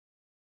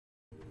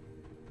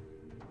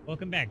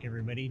Welcome back,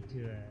 everybody,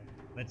 to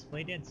Let's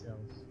Play Dead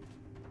Cells.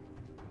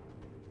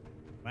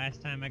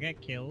 Last time I got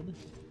killed.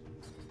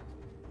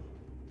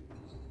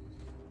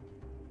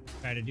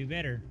 Try to do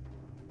better.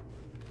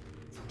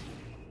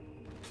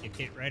 Get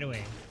hit right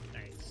away.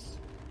 Nice.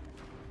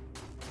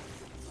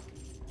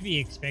 To be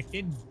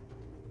expected.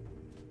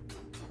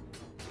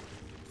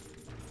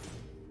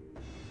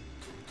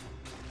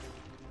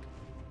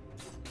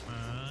 Come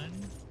on.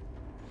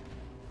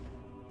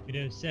 To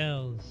those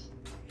cells.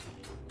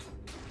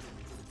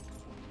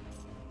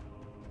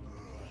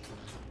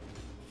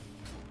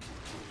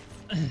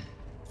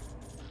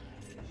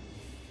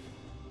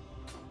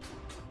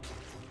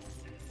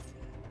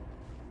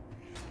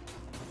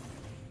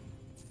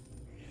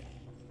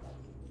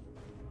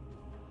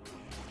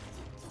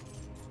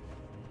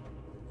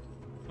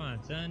 Come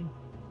on, son.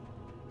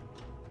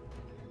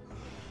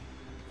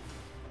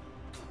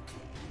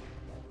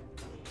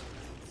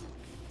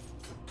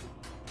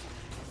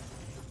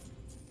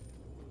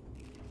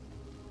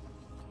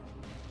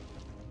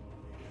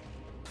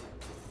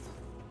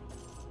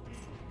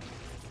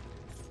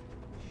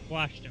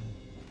 Squashed him.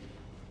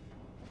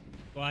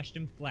 Squashed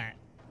him flat.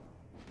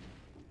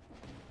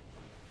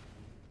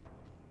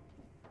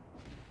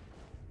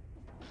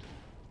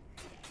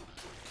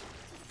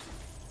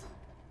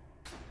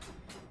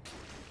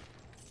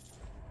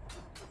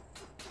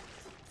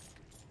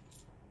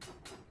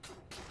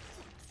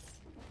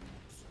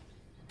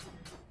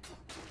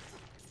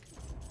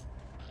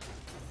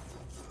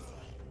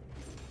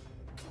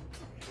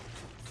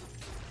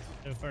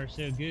 So far,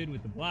 so good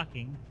with the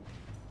blocking.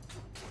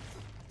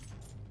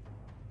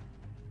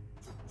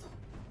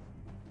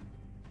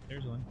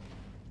 There's one.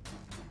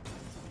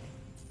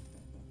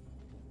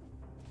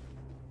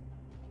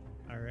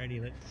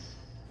 Alrighty, let's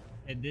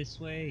head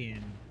this way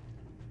and...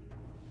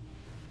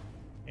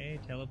 Okay,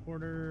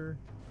 teleporter.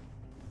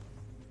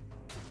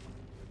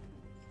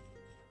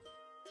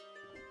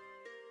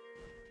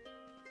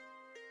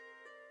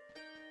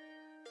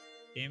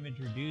 Damage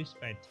reduced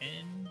by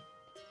 10.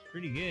 It's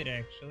pretty good,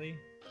 actually.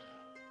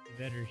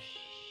 Better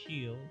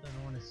shield. I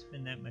don't want to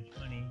spend that much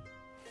money.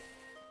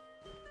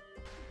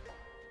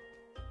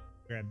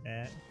 Grab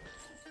that.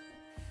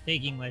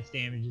 Taking less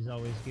damage is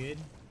always good.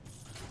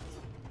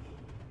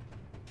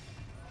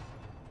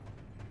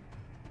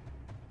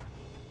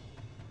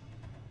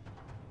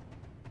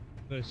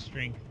 Go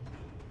strength.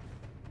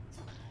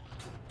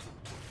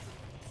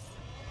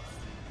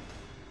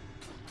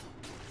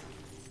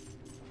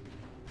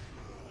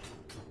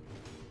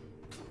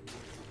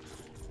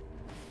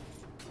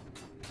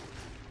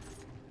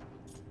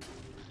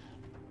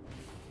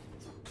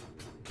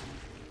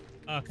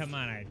 Oh, come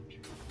on, I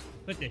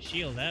put the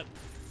shield up.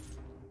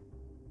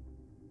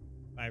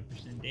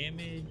 5%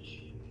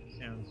 damage.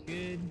 Sounds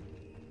good.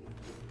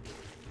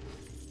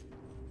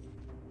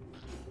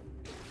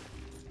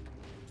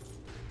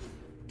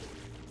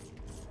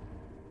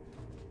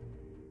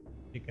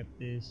 Pick up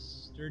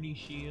this sturdy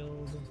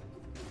shield.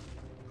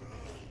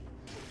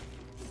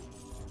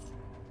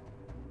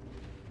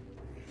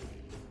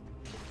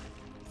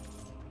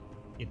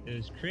 Get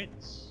those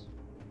crits.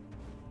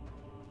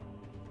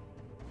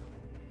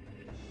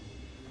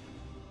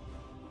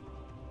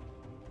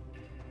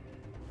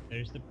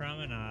 There's the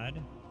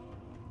promenade.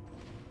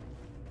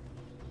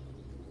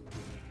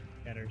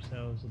 Got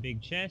ourselves a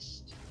big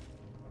chest.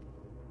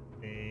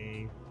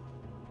 A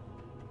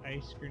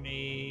ice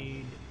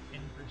grenade, 10%,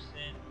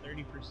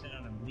 30%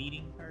 on a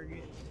bleeding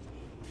target.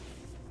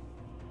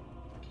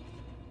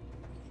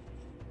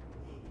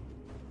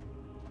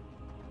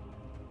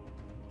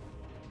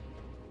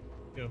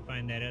 Go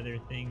find that other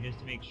thing just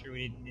to make sure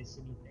we didn't miss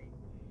anything.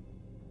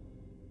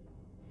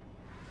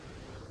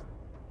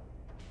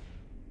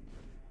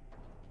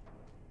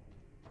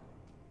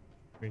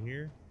 Over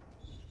here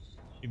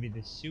should be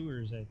the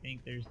sewers. I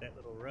think there's that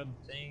little rub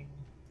thing.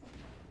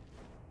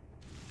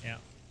 Yeah,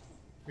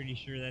 pretty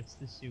sure that's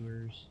the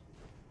sewers.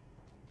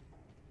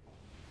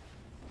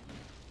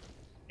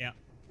 Yeah,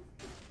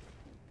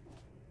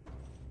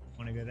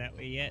 want to go that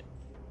way yet?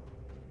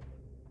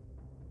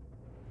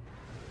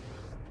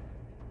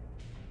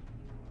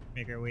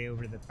 Make our way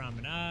over to the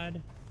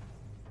promenade.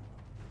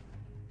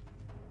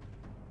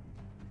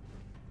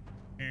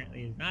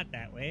 Apparently it's not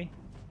that way.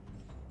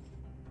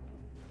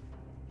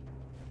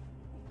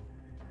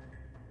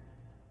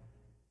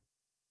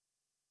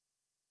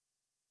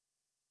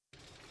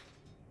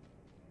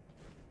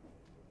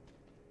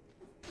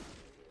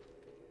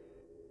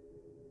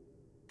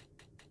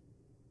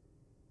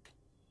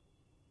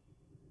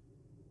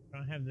 I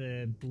don't have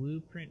the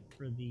blueprint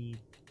for the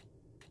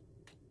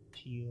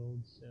shield,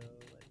 so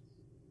let's...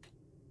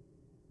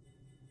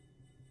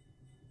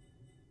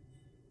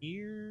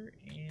 Here,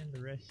 and the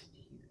rest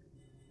here.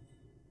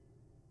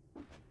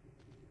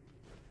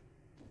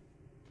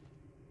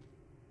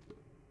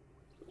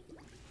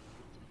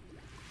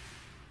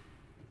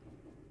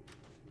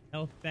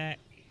 Health back.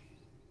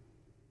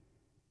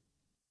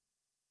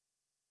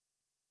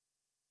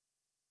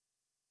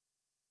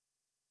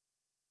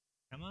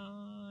 Come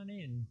on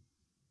in.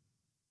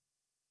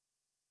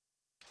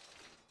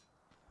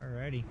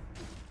 Alrighty.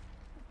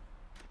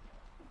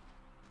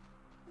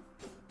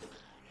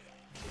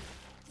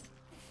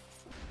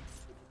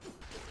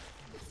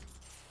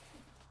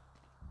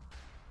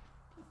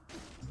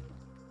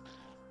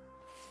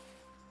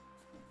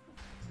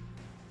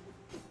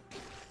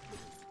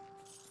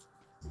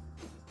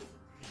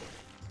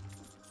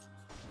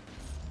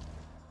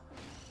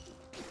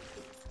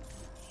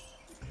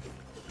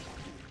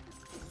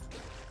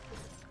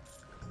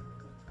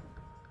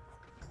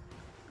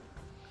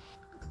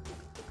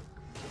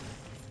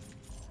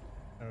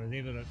 was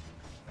able to...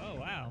 Oh,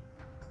 wow.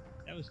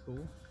 That was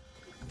cool.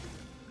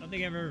 I don't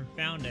think I've ever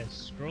found a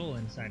scroll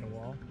inside a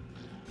wall.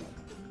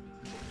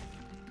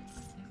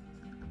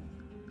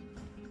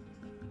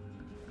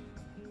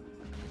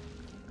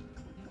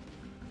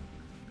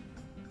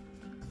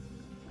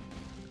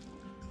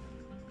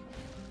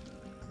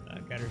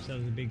 Got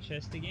ourselves a big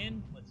chest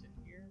again. What's in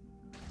here?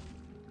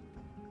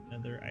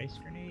 Another ice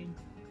grenade.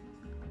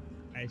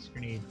 Ice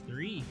grenade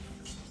 3.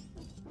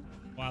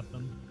 Swap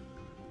them.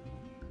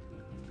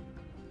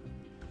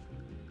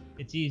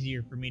 It's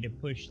easier for me to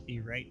push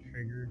the right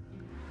trigger.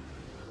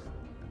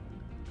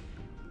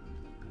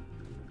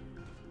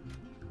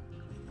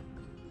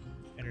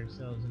 Got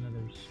ourselves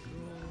another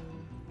scroll.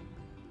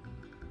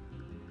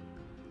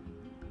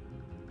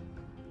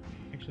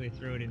 Actually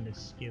throw it into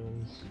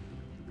skills.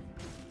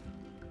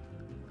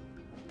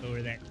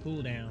 Lower that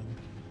cooldown.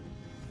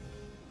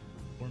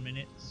 4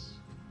 minutes.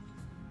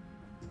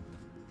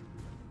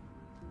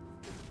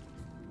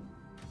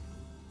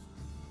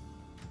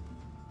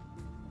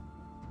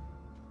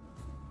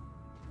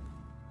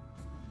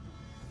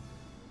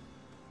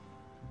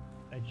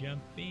 A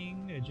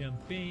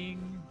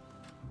jumping.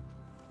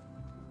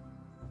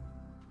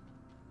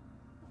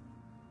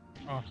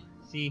 Oh,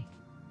 see?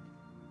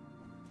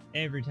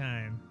 Every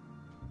time.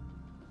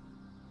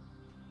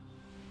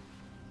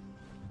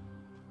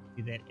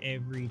 Do that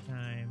every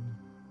time.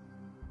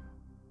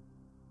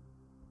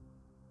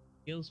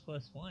 Skills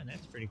 +1,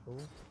 that's pretty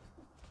cool.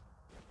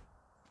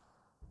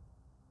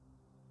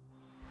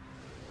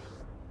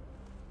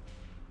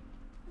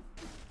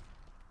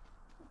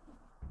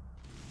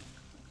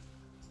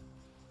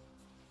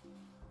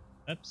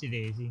 Upsy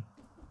daisy.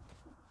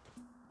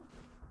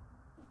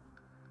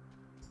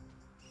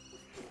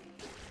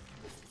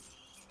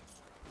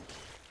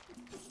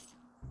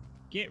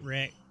 Get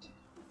wrecked.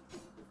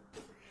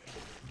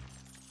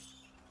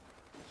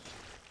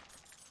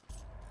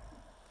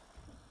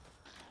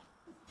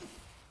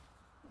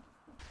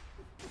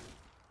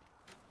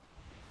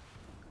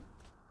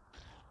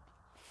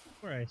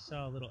 Where I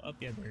saw a little up,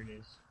 yeah, there it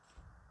is.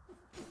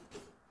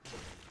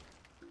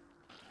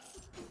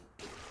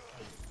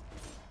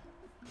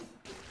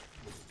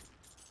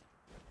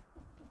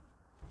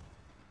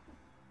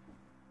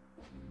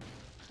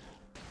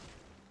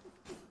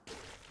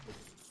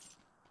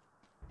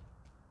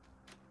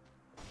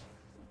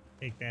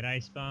 Take that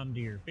ice bomb to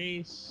your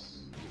face.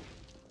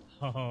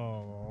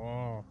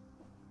 Oh.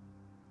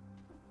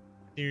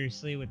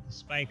 Seriously, with the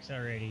spikes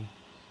already.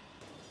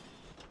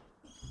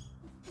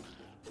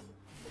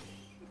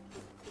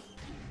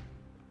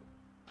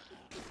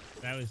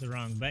 That was the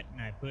wrong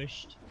button I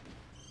pushed.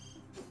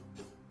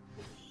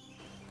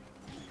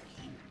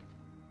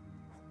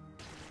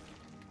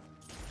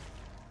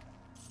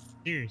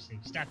 Seriously,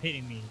 stop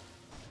hitting me.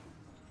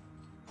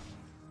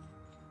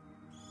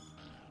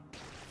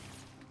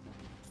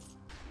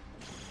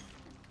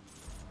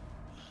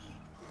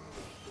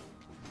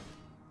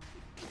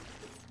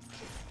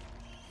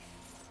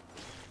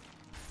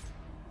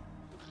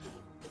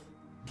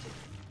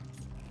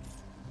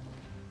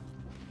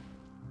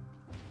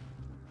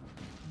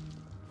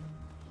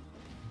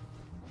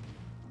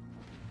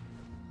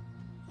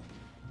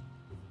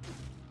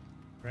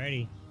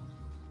 Righty.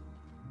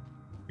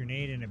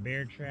 Grenade and a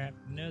bear trap.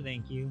 No,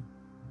 thank you.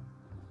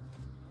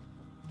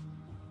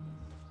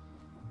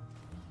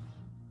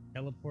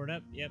 Teleport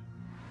up. Yep.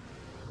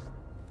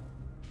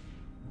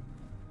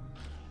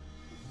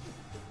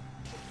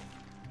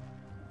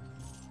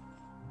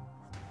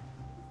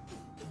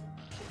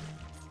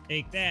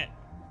 Take that.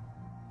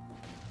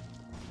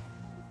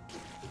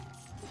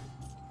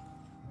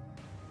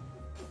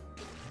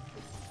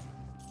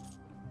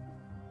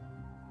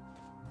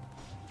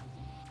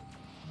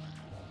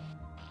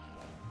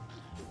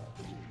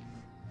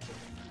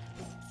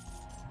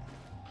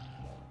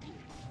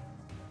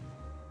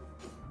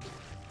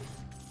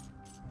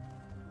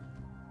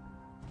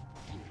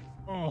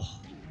 Oh,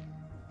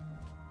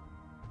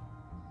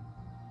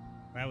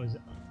 that was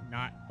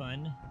not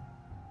fun.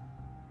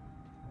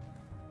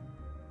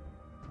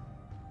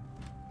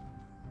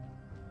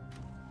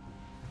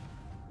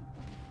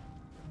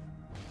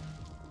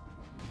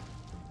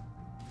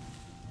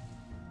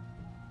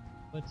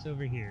 What's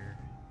over here?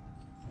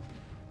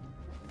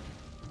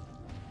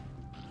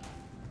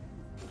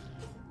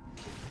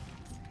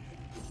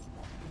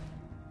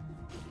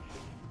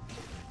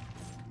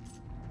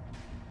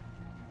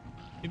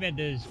 Too bad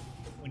those,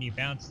 when you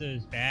bounce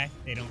those back,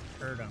 they don't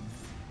hurt them.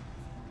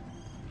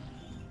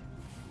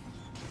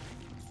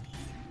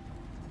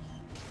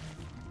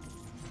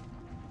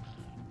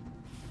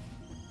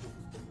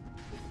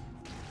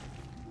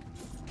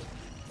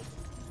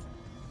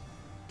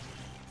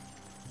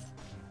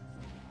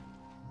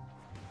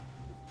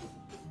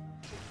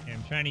 And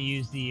I'm trying to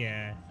use the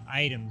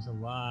items a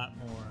lot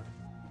more.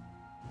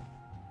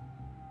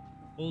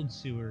 Old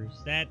sewers,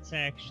 that's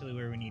actually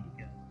where we need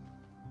to go.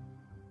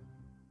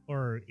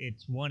 Or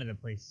it's one of the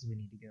places we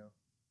need to go.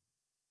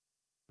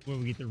 Where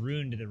we get the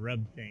rune to the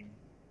rub thing.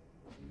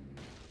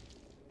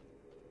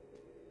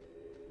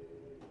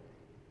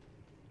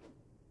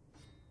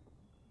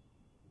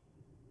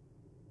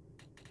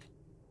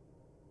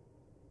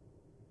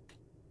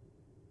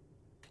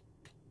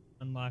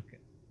 unlock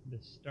the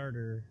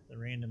starter, the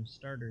random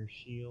starter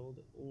shield,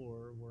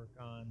 or work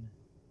on...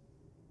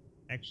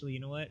 Actually, you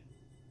know what?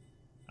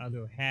 I'll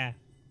go half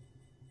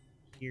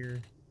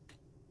here,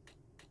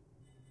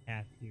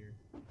 half here.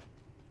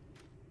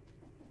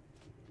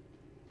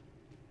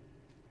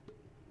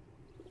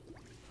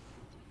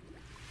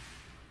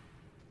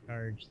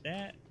 Charge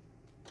that.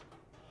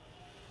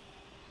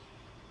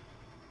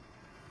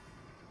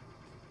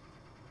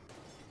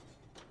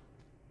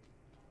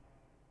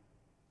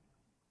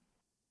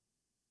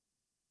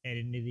 Head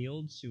into the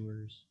old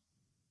sewers.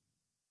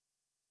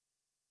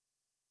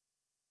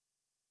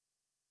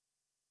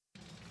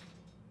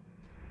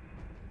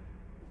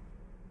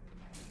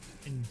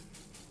 And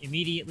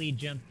immediately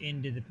jump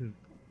into the poop.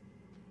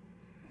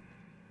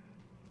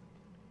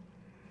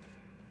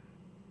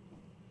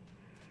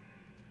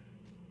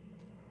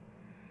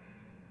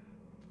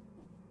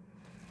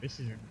 This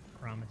isn't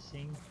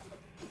promising.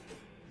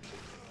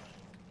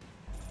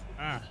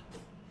 Ah.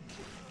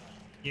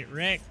 Get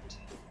wrecked.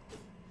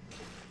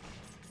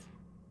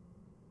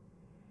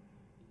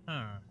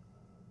 Huh.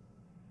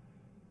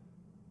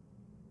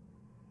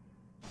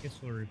 Guess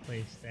we'll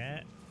replace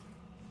that.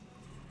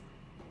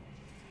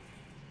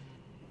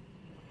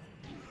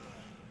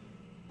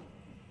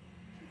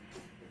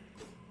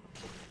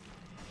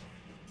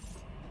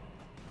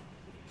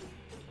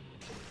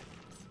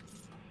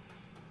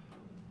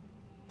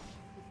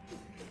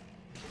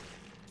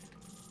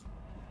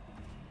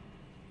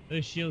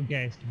 Those shield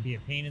guys can be a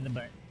pain in the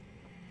butt.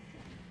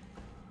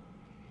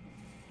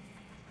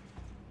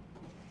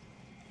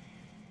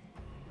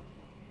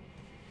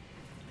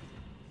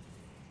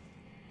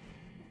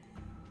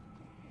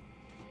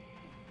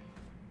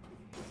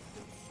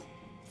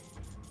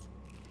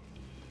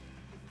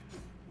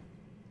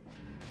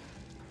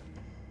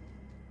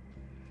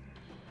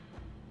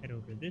 Head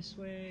over this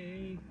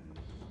way.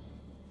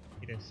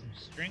 Get us some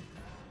strength.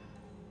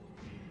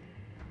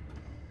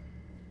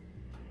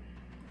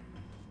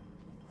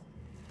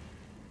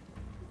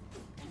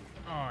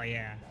 Oh,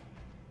 yeah.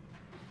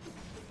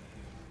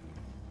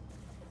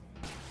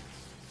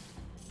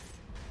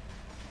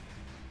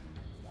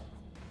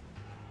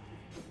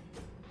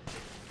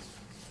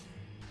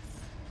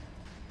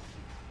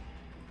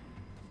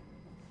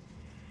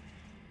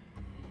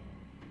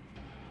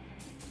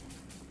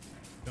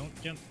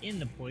 Don't jump in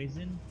the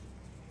poison.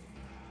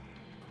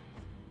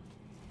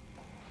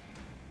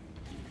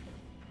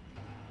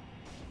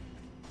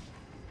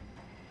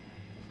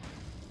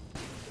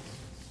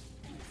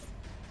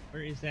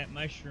 Where is that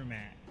mushroom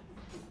at?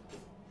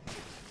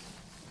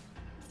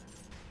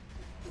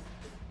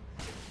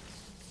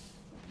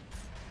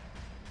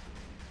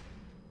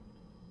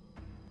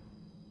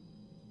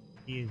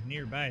 He is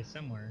nearby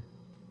somewhere.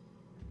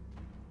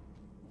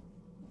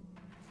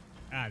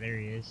 Ah, there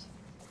he is.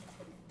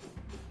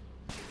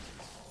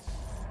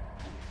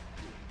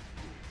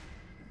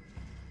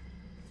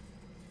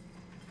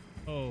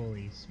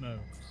 Holy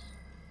smokes.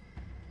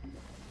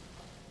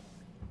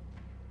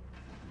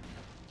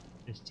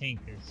 This tank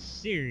does a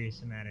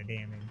serious amount of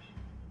damage.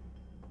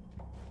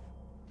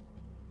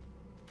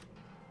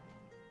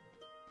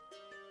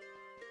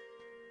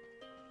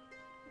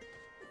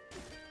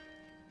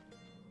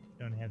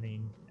 Don't have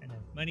enough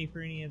money for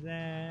any of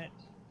that.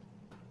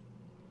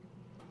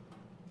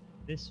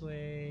 This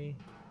way.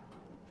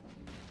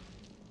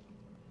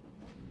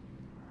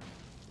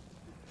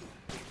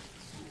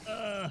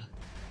 Ugh!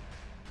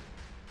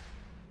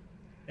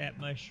 That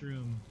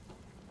mushroom.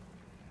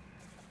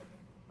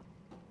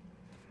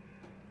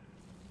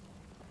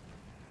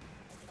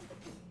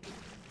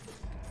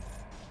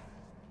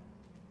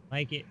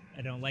 Like it.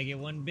 I don't like it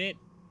one bit.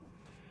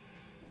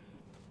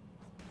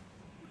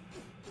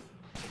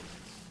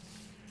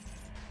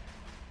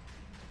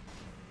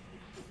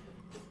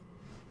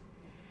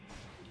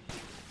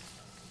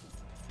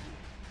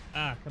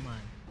 Ah, come on.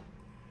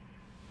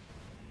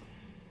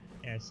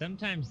 Yeah,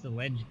 sometimes the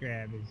ledge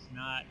grab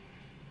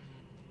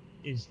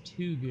is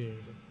too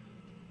good.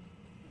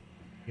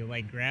 You'll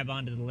like grab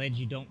onto the ledge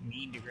you don't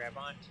mean to grab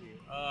onto.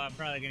 Oh, I'm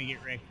probably gonna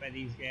get wrecked by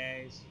these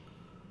guys.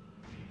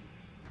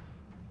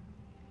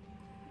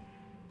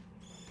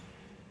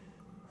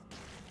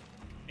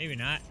 Maybe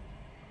not.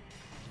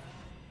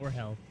 Or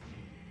health.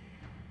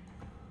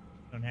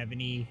 Don't have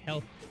any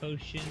health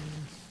potions.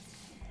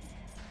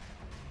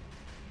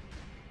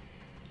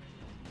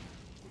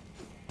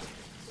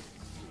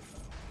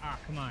 Ah,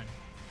 come on.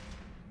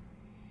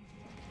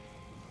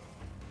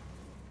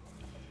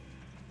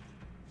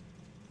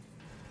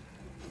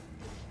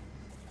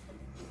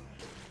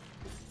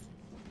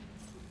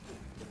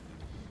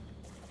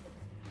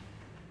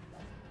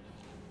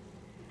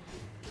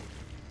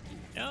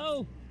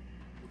 No!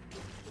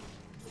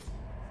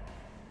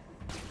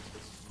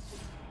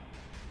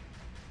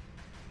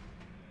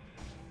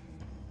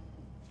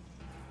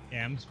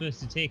 Yeah, I'm supposed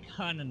to take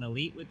on an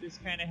elite with this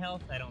kind of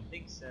health? I don't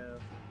think so.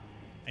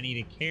 I need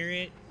a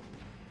carrot.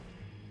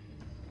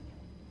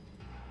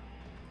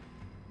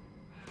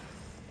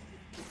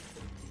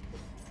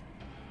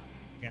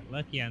 Got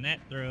lucky on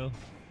that throw.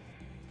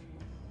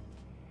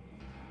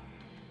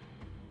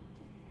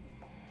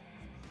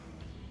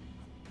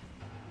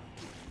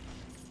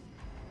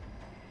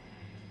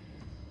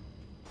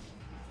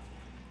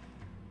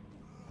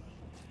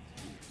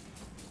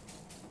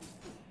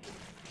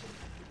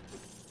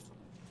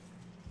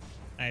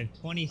 I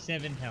have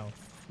 27 health.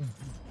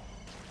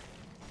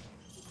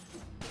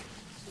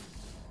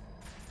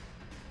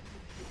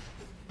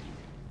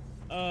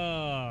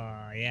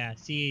 Oh, yeah.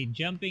 See,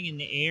 jumping in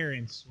the air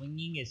and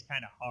swinging is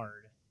kind of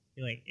hard. I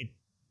feel like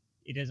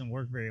it doesn't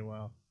work very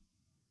well.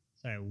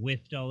 So I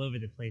whiffed all over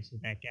the place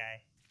with that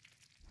guy.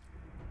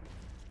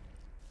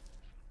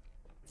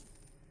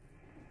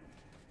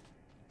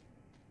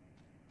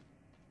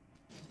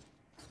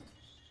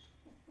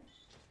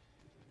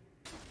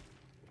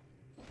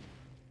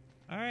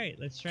 Alright,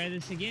 let's try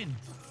this again.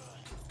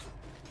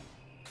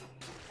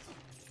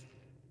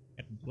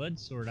 Got a blood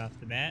sword off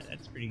the bat.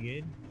 That's pretty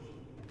good.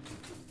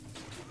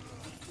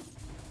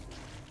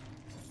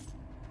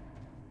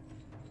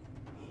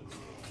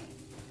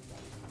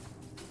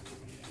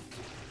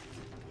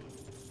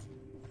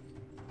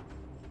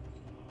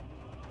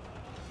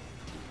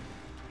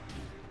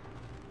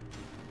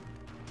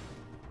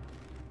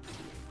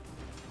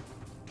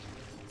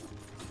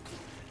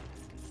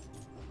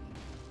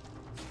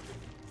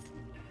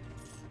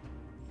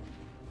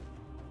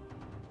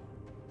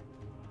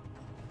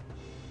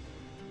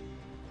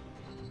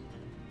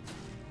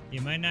 You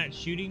mind not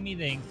shooting me?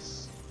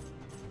 Thanks.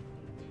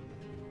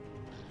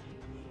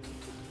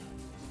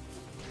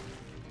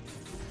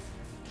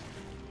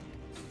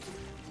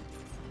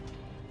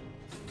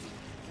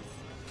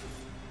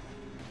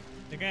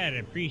 Like, I'd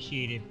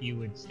appreciate if you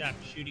would stop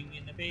shooting me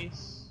in the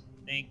face.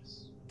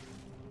 Thanks.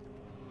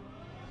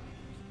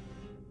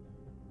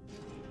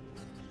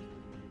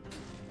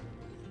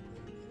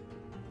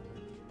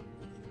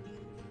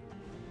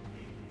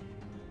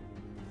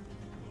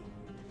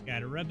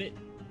 Gotta rub it.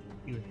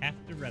 You have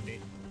to rub it.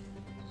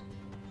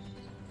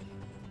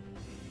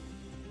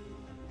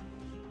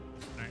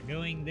 Not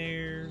going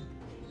there.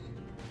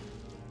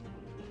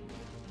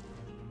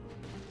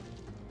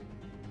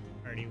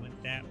 Already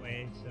went that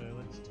way, so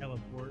let's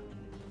teleport.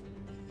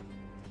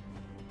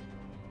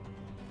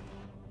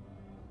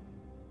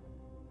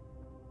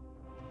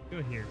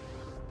 Go here.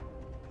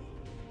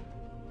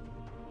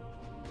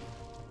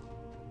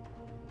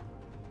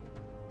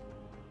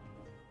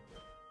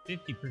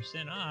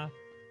 $50% off.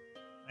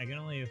 I can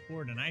only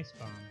afford an ice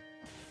bomb.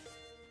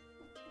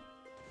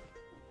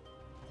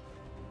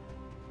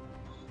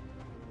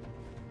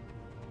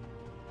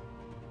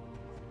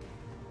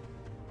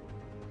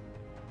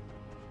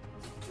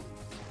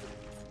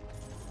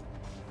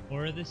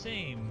 Or the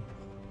same.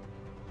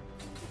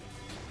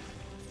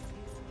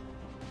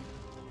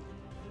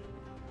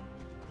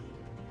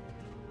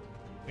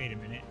 Wait a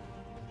minute.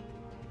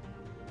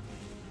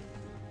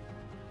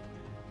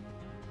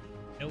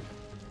 Nope.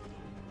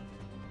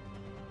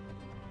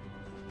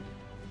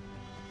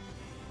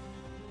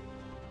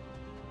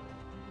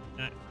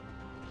 Not.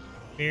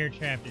 Bear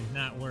trap is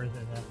not worth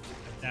a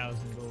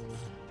 1,000 gold.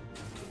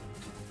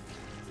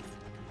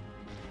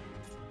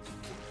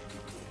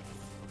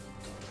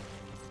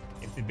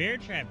 If the bear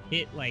trap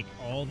hit like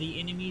all the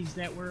enemies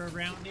that were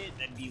around it,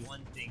 that'd be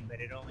one thing, but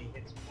it only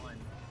hits one.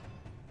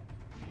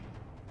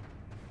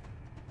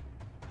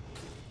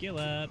 Skill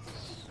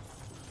ups.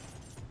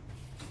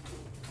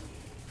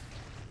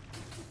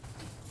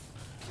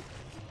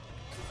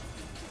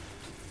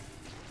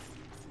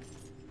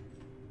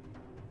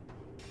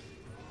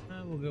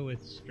 We'll go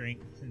with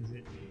strength since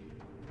it.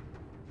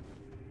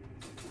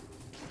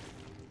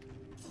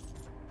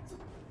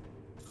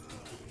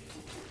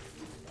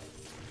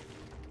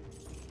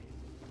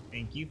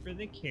 Thank you for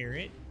the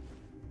carrot.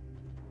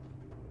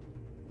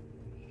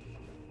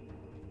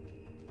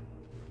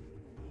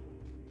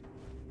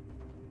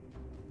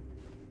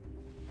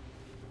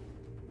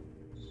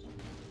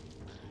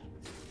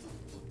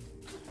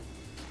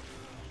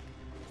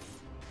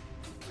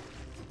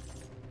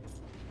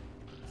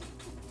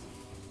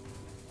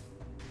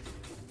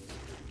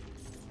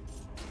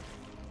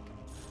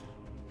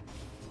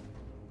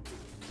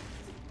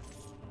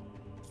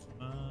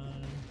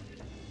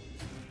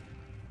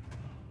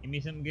 Give me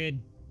something good.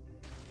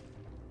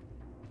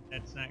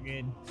 That's not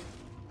good.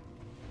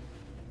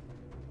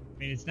 I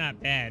mean, it's not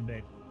bad,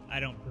 but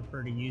I don't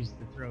prefer to use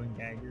the throwing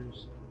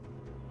daggers.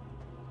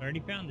 I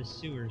already found the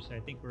sewer, so I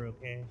think we're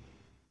okay.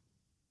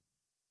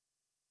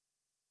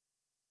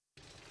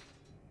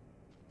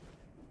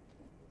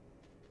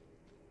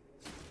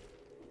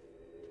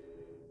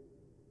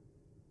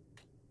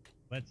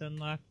 Let's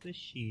unlock the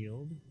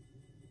shield.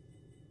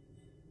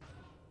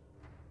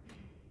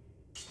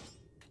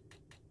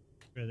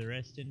 Throw the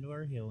rest into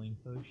our healing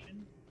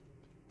potion.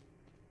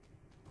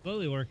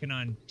 Slowly working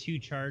on 2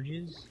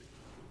 charges.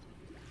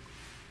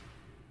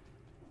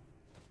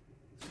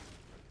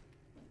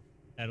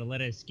 That'll let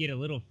us get a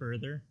little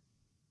further.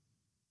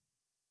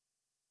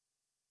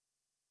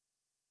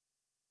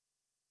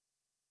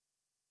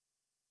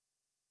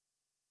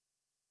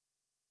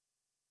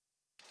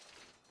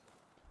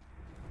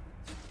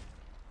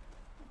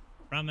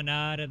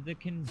 Promenade of the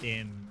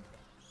Condemned.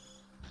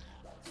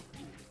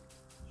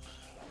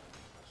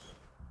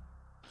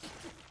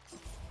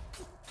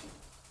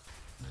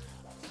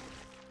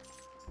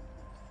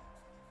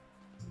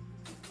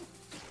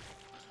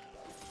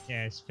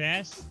 Yeah, as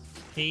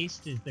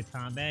fast-paced as the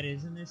combat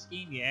is in this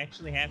game, you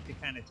actually have to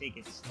kind of take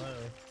it slow.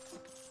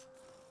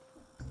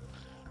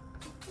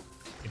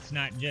 It's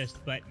not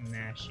just button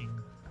mashing,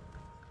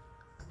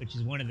 which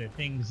is one of the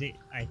things that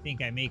I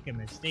think I make a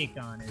mistake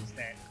on, is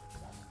that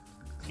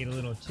I get a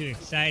little too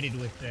excited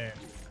with the...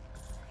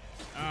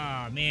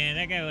 Oh man,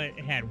 that guy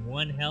had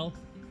 1 health.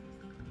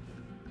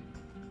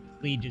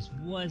 Bleed just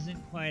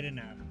wasn't quite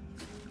enough.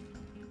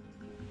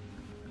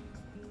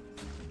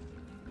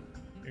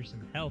 There's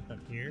some health up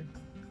here.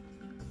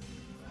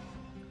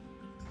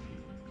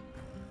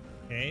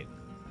 Okay.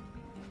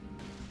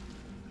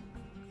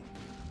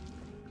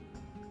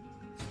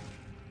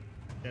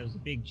 That was a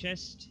big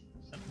chest.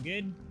 Something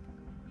good.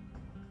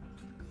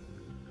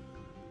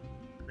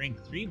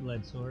 Rank 3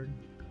 blood sword.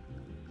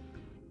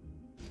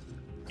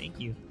 Thank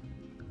you.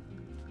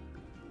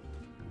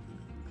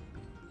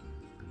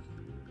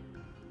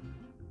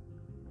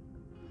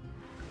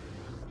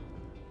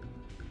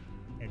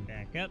 Head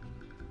back up.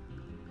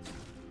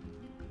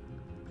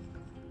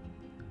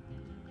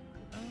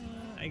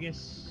 I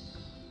guess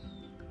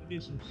we'll do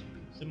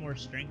some more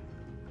strength.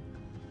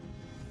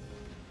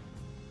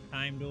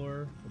 Time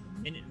door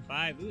with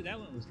 1:05. Ooh, that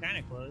one was kind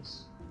of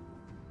close.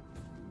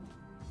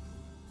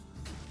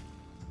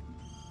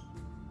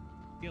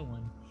 Feel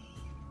one.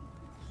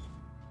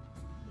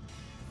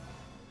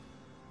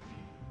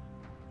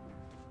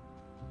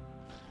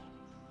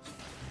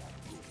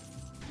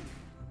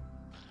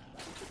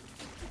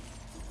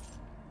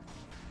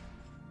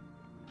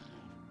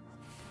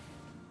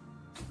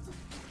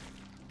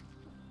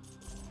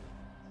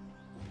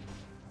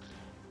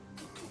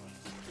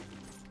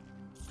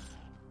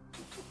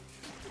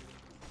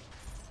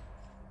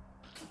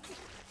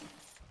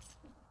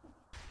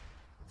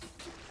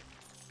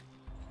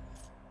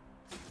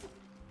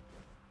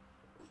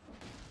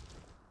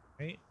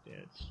 Right,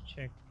 let's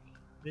check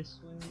this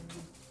way.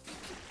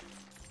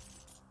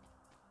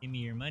 Give me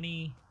your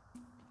money.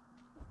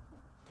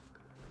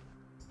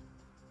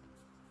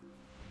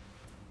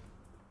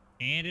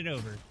 Hand it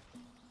over.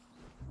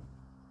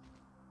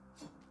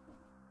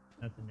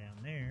 Nothing down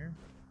there.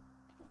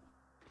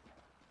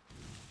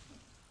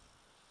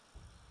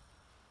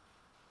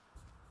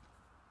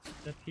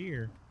 What's up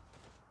here?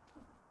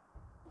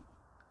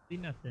 See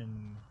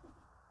nothing.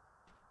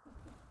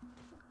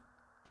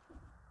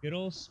 Good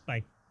old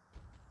spike.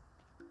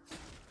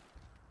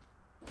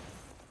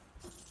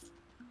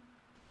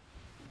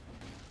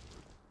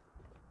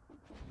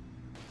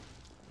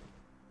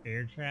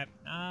 Bear trap?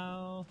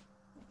 No,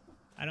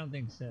 I don't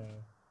think so.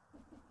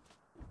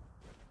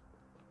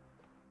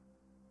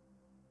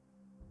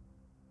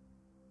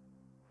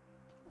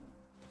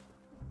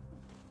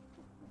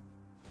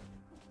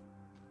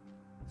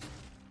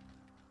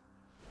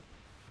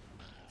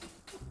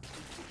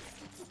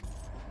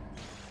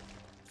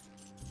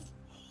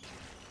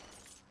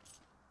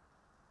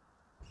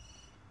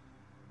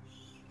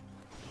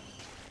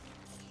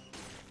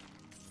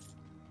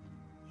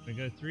 We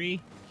go 3?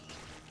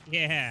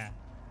 Yeah.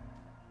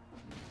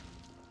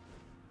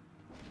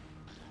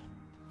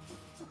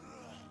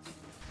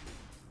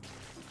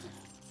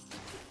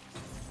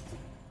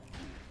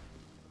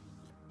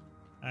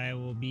 I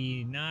will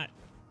be not...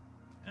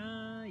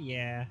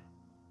 yeah.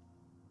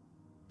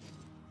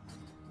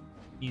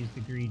 Use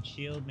the greed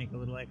shield, make a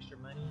little extra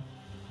money.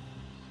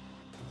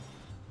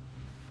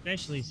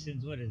 Especially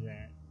since, what is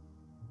that?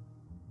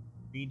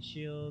 Greed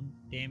shield,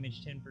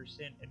 damage 10%,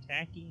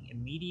 attacking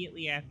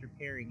immediately after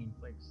parrying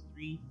inflicts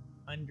 300%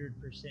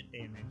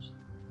 damage.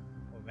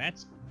 Well,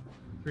 that's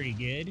pretty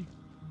good.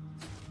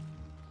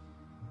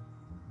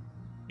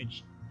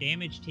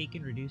 Damage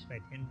taken reduced by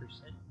 10%.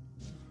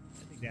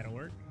 I think that'll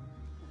work.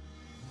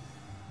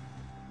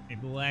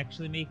 Maybe we'll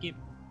actually make it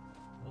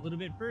a little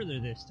bit further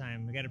this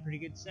time. We got a pretty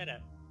good setup.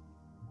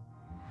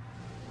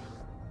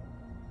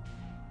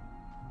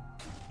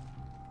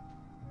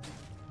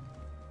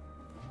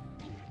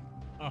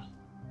 Oh,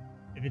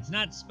 if it's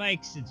not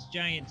spikes, it's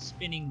giant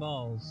spinning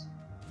balls.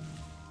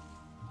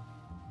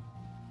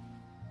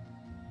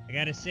 I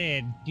gotta say,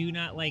 I do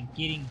not like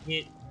getting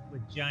hit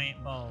with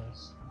giant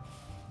balls.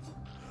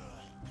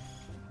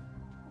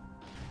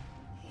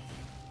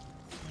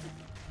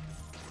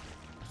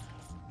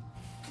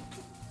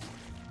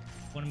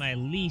 One of my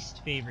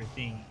least favorite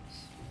things.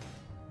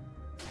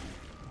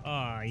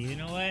 Oh, you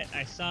know what?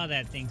 I saw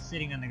that thing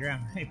sitting on the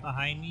ground right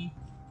behind me.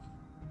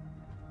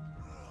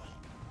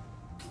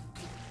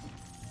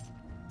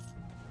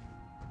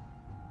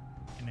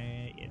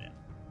 And you know.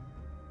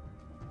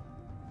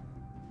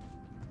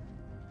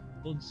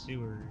 Old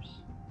sewers.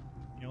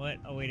 You know what?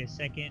 Oh, wait a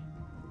second.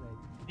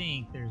 I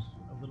think there's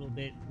a little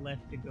bit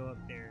left to go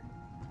up there.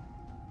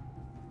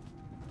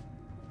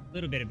 A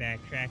little bit of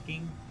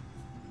backtracking.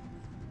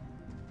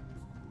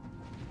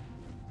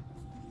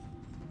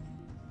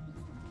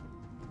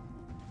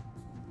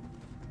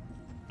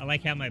 I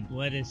like how my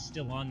blood is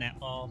still on that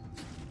ball.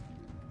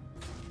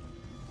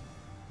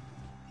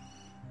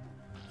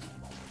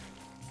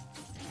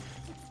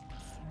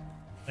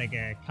 Like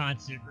a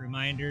constant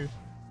reminder.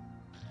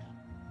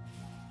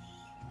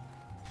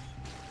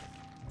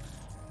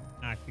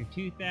 Knock your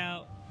tooth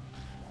out.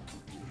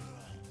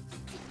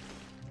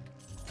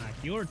 Knock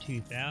your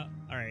tooth out.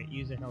 Alright,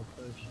 use a health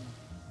potion.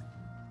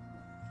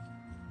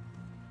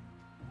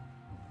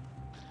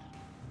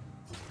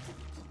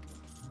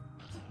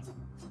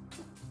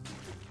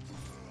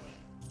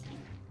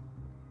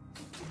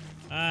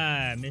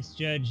 Ah,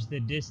 misjudged the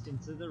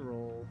distance of the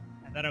roll.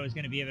 I thought I was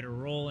going to be able to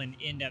roll and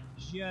end up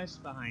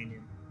just behind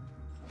him.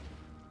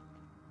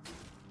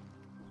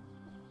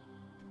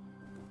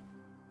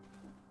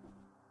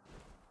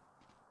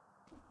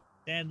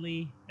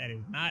 Sadly, that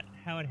is not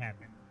how it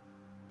happened.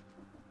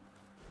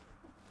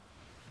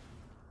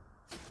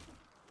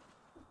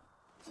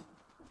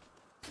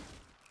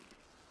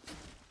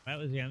 That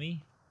was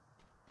yummy.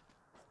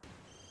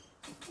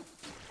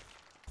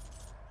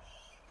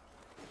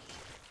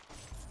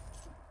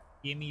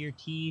 Give me your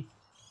teeth.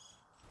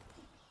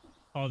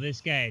 Call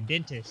this guy a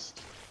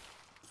dentist.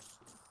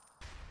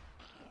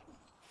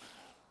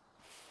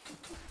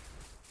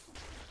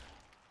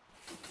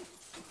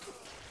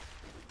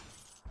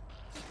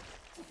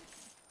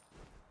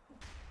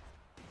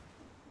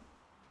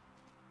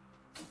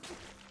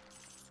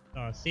 So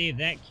I'll save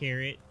that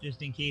carrot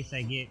just in case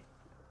I get...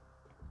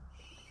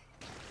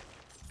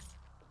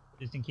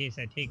 Just in case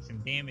I take some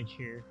damage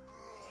here.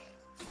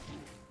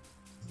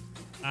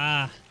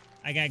 Ah,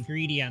 I got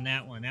greedy on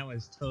that one. That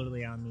was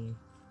totally on me.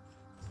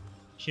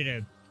 Should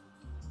have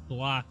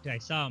blocked. I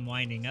saw him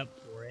winding up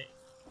for it.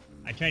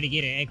 I tried to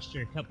get an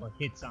extra couple of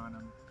hits on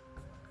him.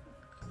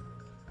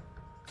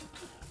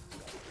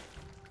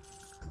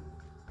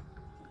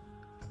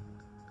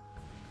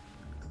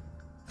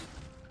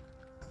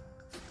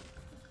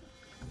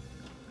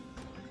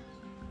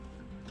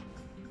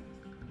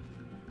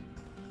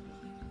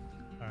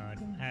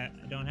 I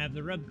don't have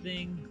the rub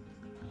thing.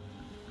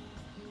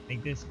 I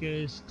think this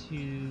goes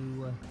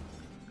to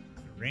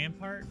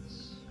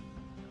ramparts.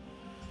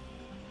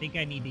 I think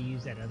I need to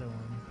use that other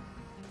one.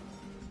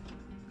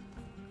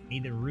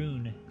 Need the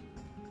rune.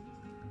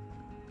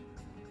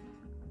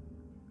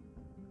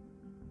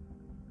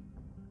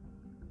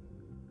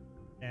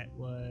 That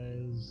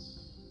was...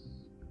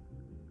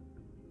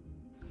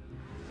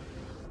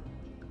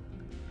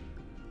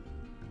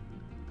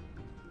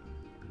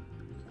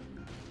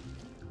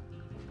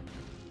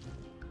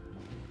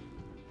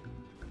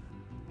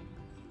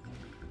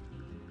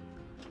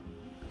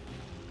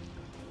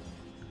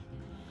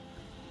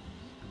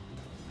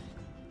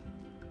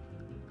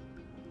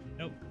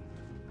 Nope.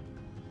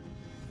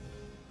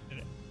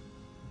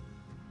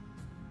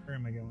 Where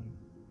am I going?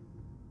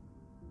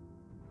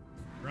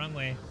 Wrong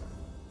way.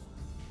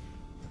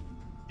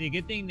 See, a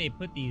good thing they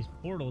put these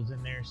portals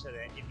in there so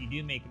that if you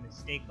do make a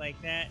mistake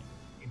like that,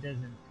 it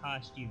doesn't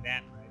cost you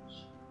that much.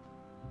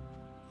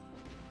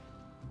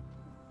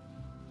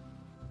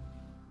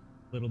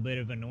 A little bit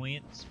of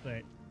annoyance, but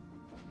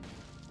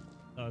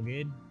it's all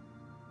good.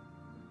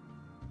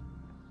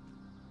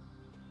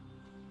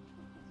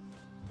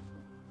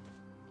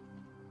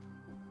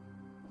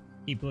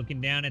 Keep looking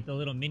down at the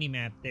little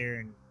mini-map there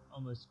and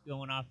almost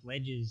going off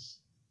ledges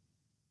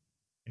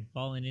and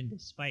falling into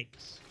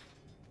spikes.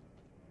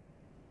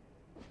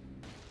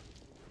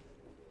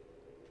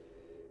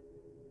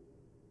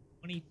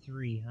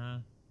 $23, huh?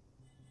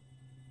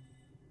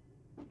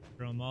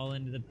 Throw them all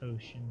into the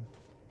potion.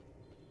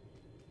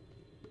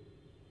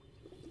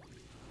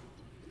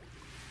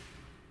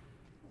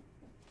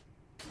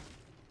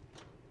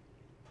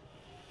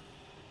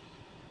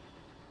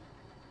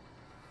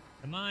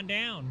 Come on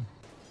down.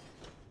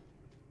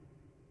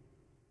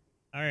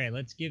 Alright,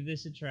 let's give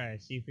this a try.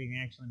 See if we can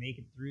actually make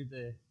it through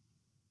the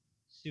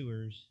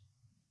sewers.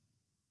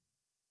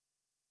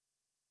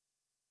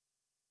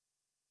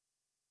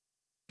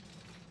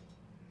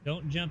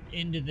 Don't jump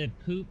into the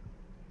poop.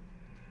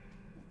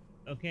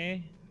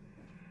 Okay?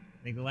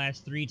 I think the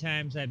last 3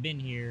 times I've been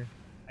here,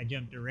 I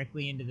jumped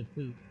directly into the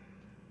poop.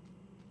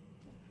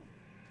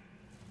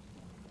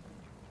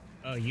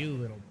 Oh, you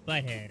little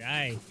butthead.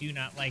 I do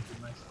not like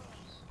the mustache.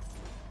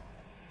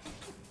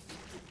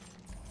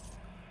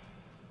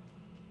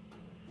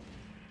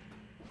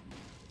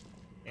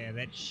 Yeah,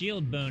 that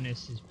shield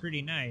bonus is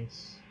pretty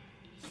nice.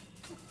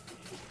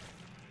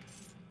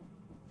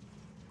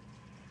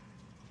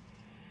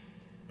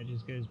 That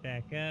just goes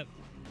back up.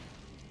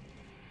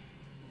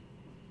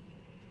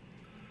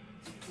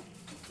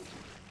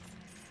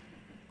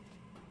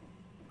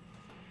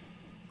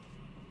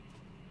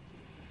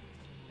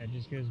 That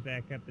just goes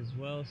back up as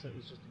well, so it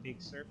was just a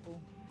big circle.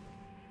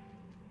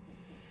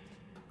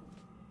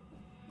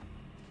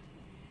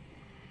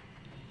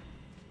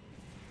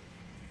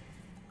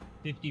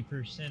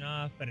 $50%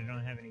 off, but I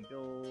don't have any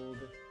gold.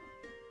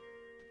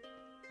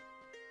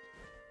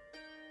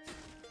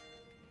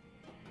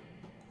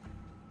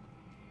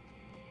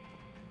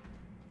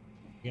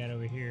 We got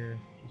over here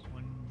just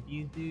one of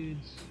these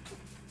dudes.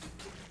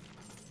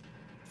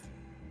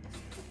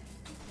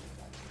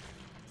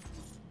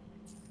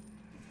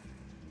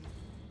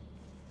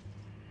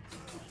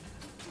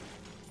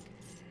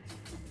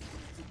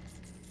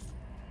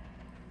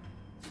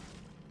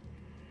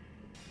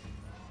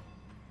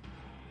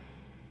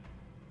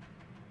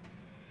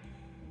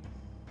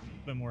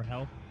 But more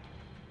health.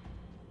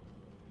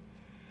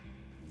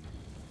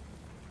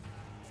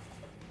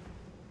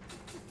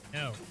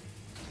 No.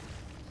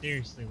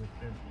 Seriously, with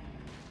the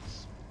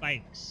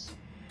spikes.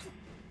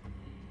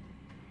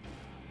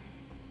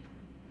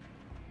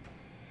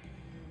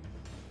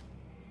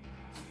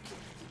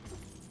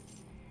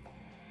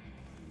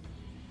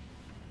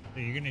 So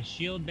you're gonna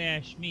shield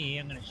bash me,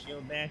 I'm gonna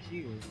shield bash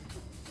you.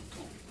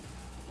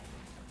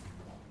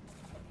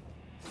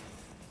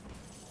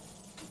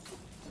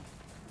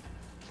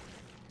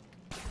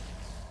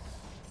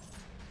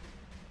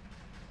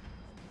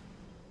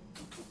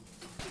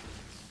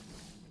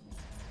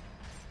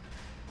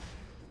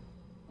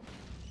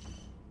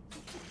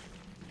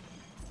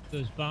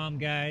 Those bomb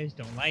guys,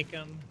 don't like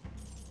them.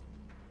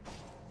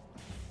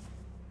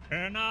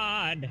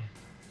 Grenade!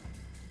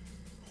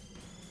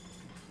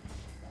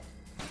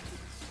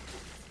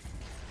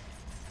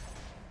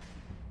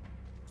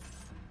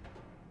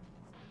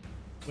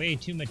 Way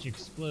too much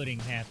exploding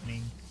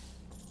happening.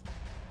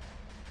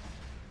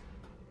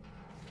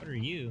 What are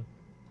you?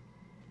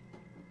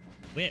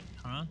 Whip,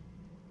 huh?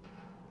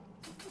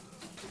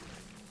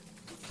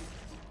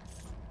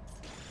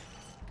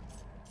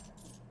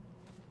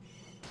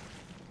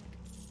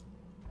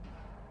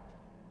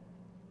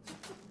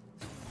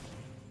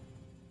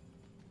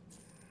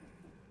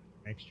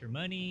 Extra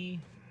money.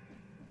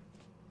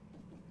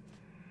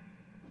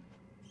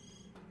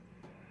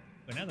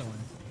 Another one.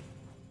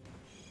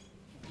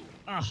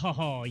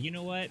 Oh, you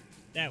know what?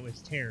 That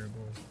was terrible.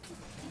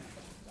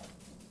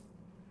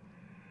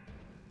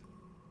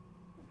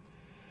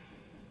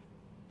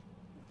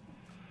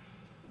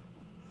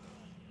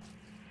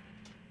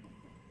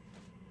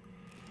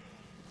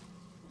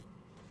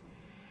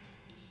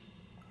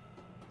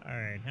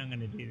 Alright, how I'm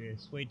gonna do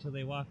this. Wait till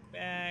they walk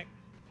back.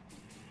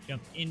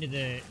 Jump into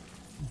the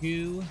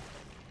goo.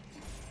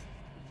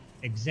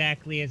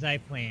 Exactly as I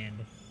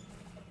planned.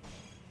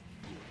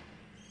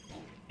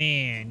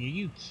 Man, are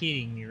you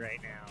kidding me right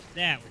now?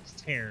 That was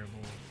terrible.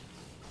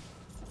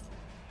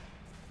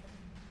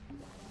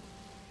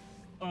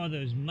 Oh,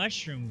 those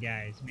mushroom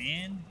guys,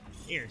 man.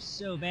 They are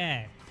so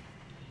bad.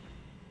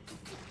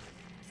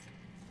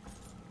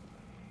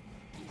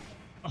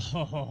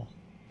 Oh,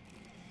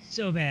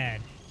 so bad.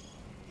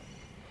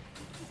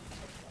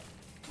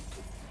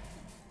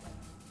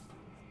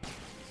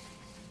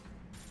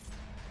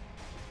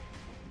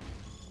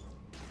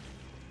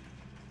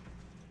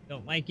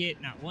 Don't like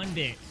it, not one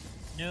bit.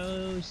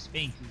 No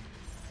spanky.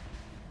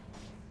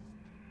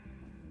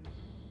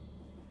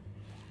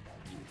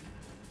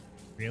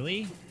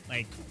 Really?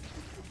 Like,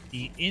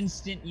 the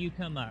instant you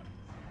come up.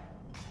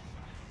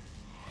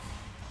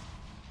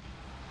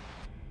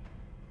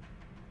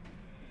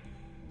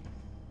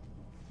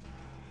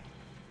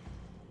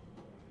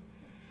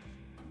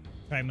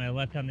 Try my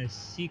luck on this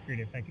secret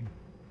if I can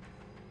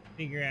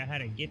figure out how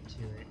to get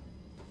to it.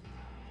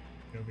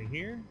 Over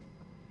here.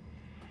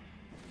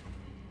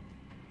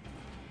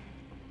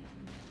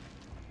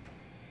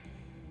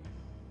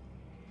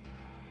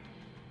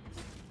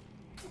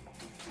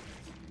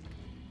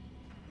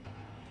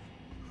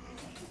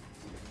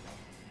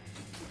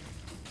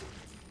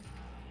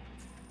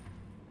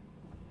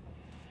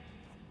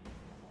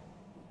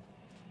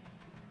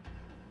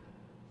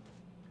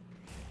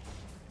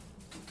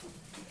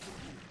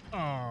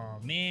 Oh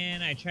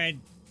man, I tried.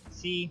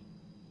 See,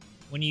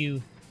 when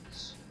you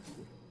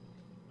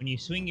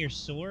swing your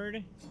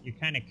sword, you're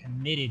kind of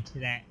committed to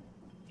that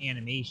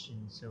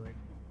animation, so it's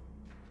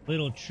a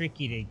little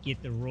tricky to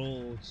get the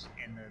rolls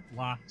and the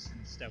locks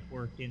and stuff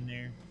worked in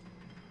there.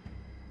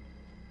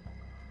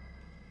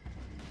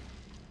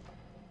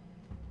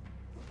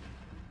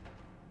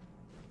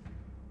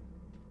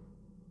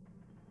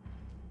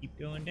 Keep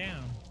going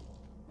down.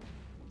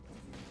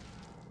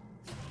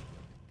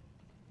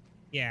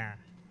 Yeah.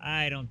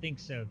 I don't think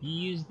so. If you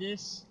use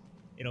this,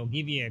 it'll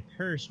give you a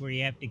curse where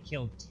you have to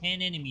kill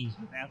 10 enemies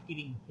without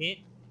getting hit,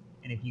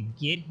 and if you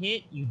get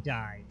hit, you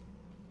die.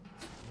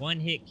 One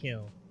hit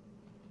kill.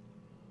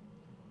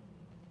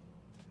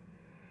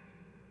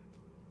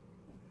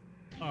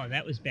 Oh,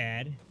 that was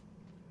bad.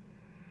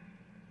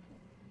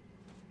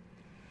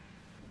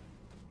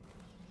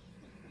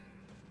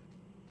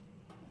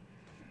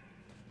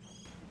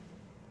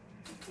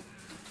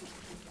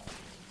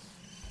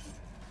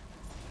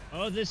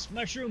 Oh, this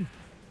mushroom.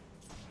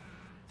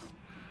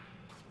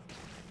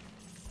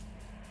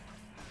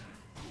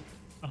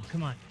 Oh,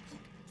 come on.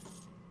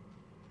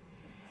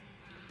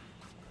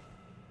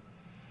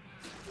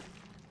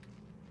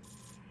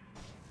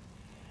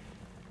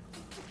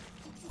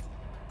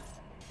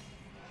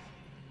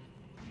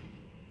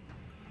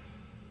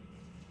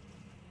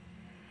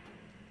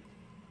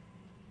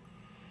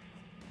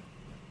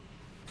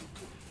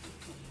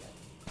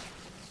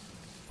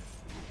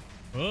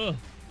 Oh.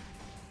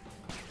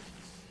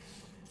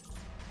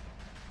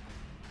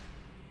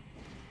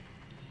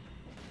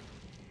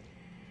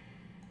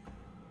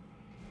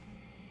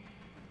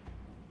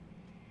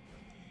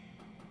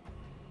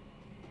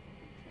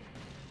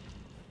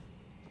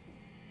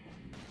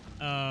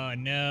 Oh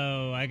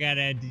no, I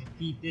gotta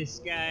defeat this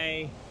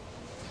guy.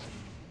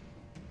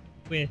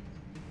 with,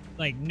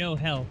 like, no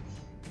health.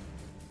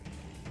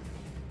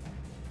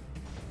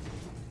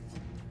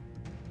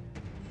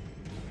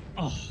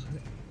 Oh,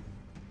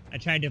 I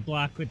tried to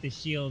block with the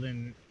shield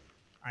and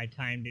I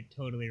timed it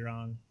totally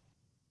wrong.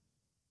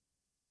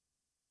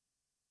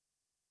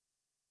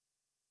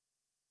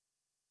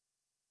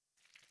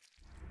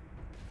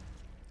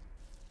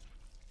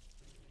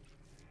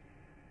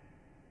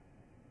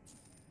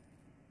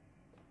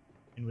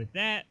 And with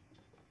that,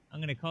 I'm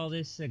going to call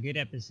this a good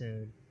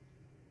episode.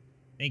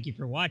 Thank you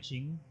for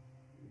watching.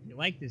 If you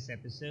like this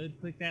episode,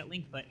 click that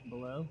link button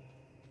below.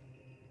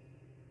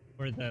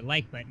 Or the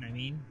like button, I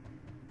mean.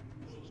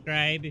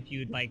 Subscribe if you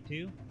would like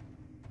to.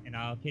 And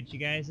I'll catch you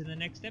guys in the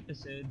next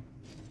episode.